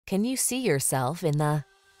Can you see yourself in the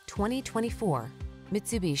 2024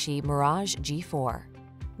 Mitsubishi Mirage G4?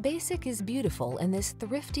 Basic is beautiful in this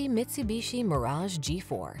thrifty Mitsubishi Mirage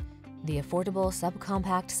G4. The affordable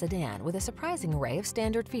subcompact sedan with a surprising array of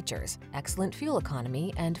standard features, excellent fuel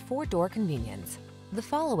economy, and 4-door convenience. The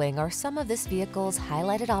following are some of this vehicle's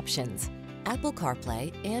highlighted options: Apple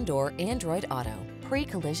CarPlay and/or Android Auto,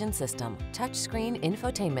 pre-collision system, touchscreen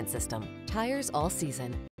infotainment system, tires all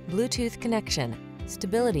season, Bluetooth connection,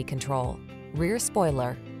 stability control, rear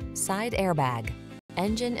spoiler, side airbag,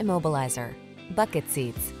 engine immobilizer, bucket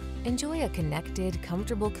seats. Enjoy a connected,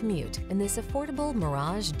 comfortable commute in this affordable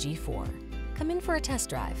Mirage G4. Come in for a test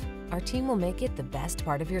drive. Our team will make it the best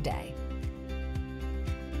part of your day.